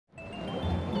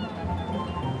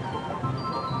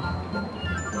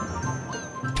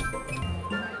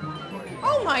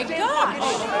my gosh!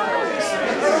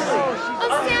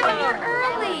 Oh, Sam, you're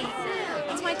early.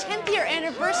 It's my 10th year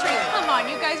anniversary. Come on,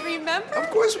 you guys remember? Of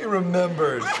course we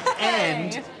remembered.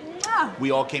 And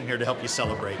we all came here to help you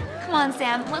celebrate. Come on,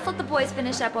 Sam. Let's let the boys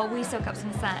finish up while we soak up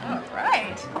some sun. All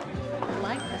right. I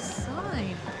like the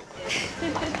sign.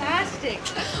 Fantastic.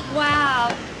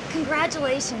 Wow.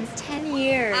 Congratulations, 10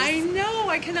 years. I know,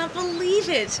 I cannot believe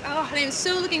it. Oh, and I'm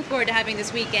so looking forward to having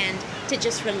this weekend to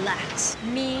just relax.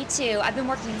 Me too. I've been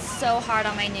working so hard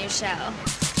on my new show.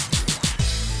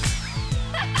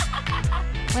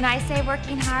 When I say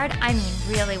working hard, I mean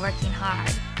really working hard.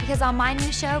 Because on my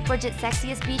new show, Bridget's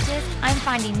Sexiest Beaches, I'm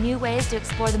finding new ways to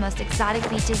explore the most exotic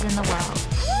beaches in the world.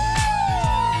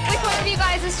 Which one of you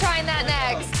guys is trying that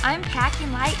next? I'm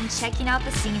packing light and checking out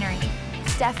the scenery.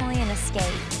 It's definitely an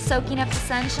escape. Soaking up the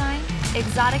sunshine,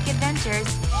 exotic adventures,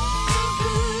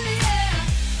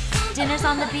 dinners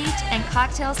on the beach, and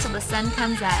cocktails till the sun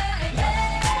comes up.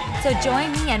 So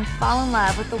join me and fall in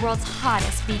love with the world's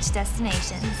hottest beach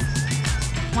destinations.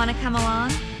 Want to come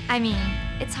along? I mean,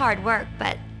 it's hard work,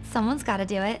 but someone's got to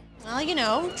do it. Well, you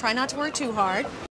know, try not to work too hard.